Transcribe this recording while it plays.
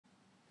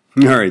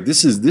All right,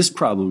 this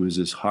problem is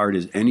as hard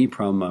as any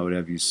problem I would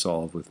have you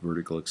solve with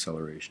vertical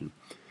acceleration.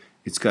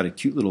 It's got a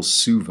cute little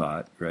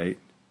SUVOT, right?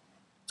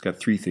 It's got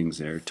three things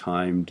there: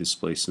 time,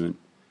 displacement,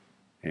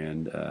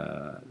 and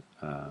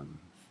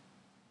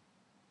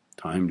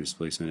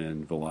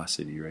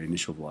velocity, right?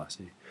 Initial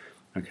velocity.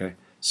 Okay,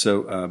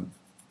 so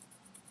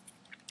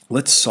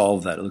let's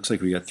solve that. It looks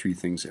like we got three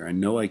things there. I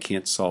know I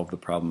can't solve the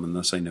problem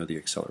unless I know the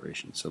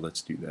acceleration, so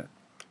let's do that.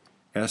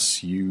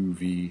 S, U,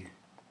 V,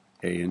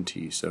 A, and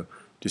T. So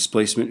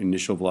displacement,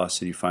 initial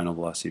velocity, final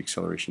velocity,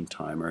 acceleration,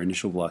 time. Our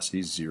initial velocity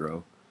is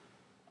 0.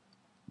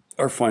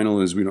 Our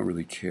final is we don't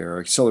really care. Our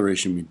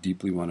acceleration we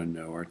deeply want to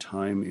know. Our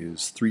time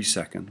is 3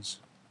 seconds.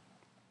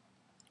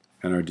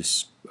 And our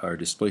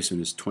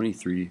displacement is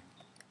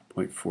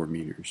 23.4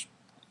 meters.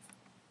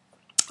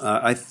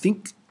 I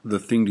think the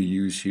thing to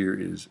use here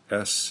is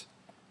S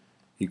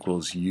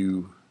equals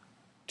U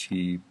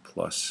T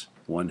plus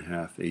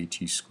 1/2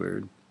 AT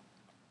squared.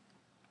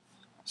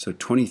 So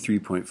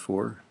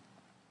 23.4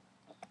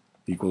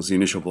 equals the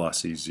initial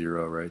velocity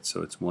 0, right?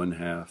 So it's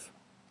 1/2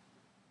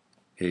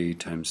 A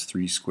times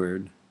 3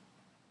 squared.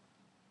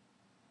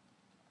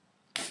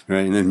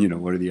 Right, and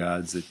then, what are the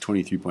odds that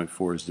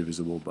 23.4 is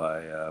divisible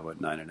by,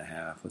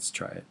 9.5? Let's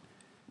try it.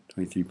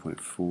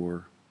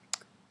 23.4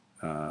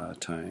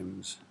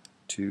 times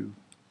 2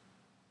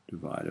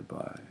 divided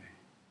by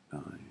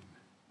 9.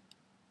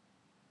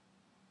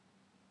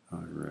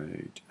 All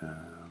right.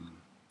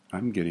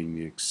 I'm getting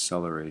the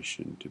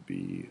acceleration to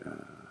be,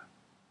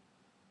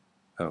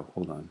 oh,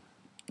 hold on.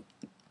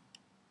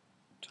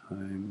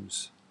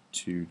 Times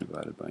 2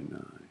 divided by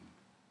 9.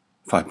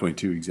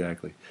 5.2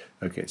 exactly.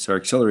 Okay, so our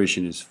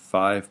acceleration is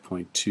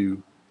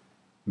 5.2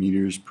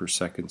 meters per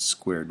second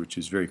squared, which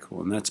is very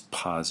cool, and that's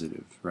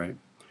positive, right?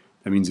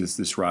 That means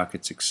this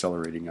rocket's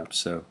accelerating up.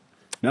 So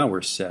now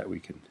we're set. We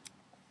can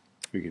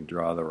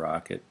draw the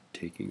rocket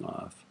taking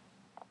off.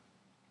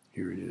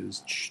 Here it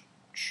is.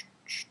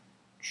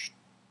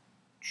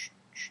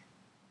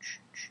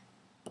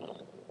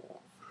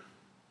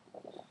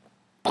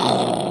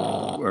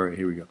 All right,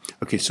 here we go.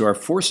 Okay, so our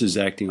forces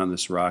acting on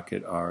this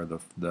rocket are the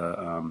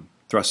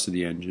thrust of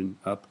the engine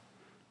up,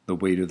 the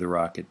weight of the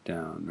rocket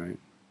down, right?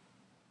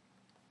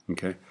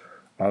 Okay,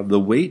 the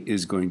weight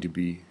is going to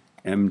be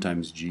m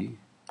times g,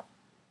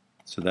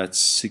 so that's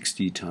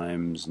 60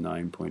 times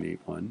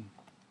 9.81.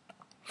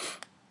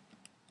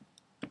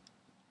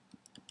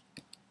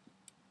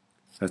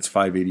 That's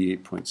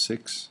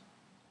 588.6.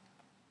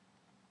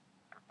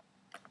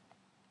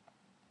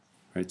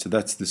 Right, so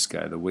that's this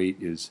guy. The weight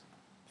is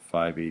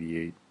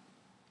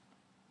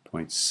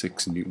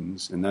 588.6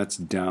 newtons, and that's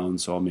down,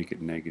 so I'll make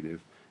it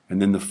negative.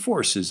 And then the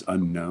force is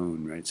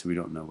unknown, right? So we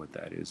don't know what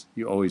that is.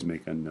 You always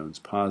make unknowns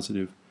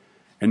positive.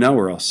 And now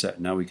we're all set.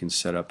 Now we can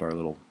set up our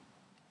little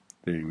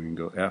thing. We can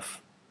go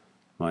F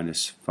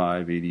minus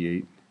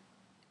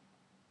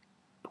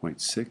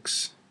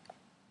 588.6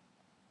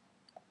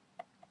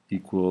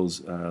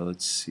 equals,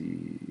 let's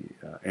see,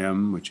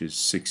 M, which is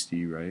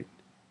 60, right?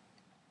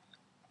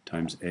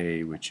 Times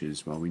A, which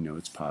is, well, we know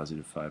it's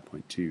positive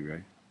 5.2,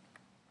 right?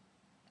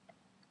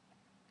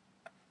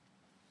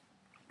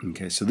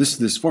 Okay, so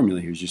this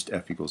formula here is just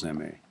F equals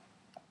ma.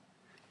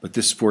 But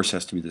this force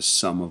has to be the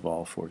sum of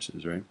all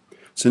forces, right?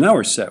 So now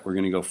we're set. We're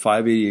going to go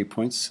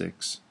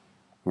 588.6.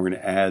 We're going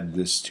to add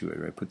this to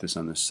it, right? Put this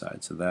on this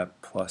side. So that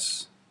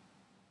plus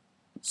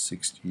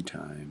 60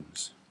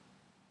 times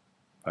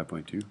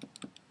 5.2,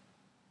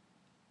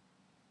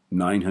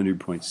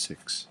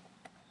 900.6.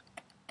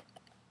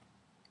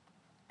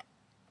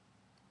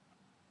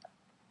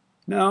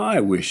 Now, I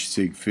wish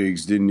sig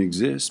figs didn't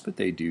exist, but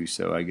they do,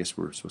 so I guess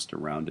we're supposed to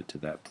round it to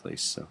that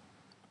place. So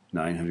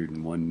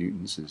 901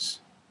 newtons is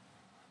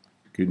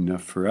good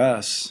enough for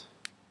us.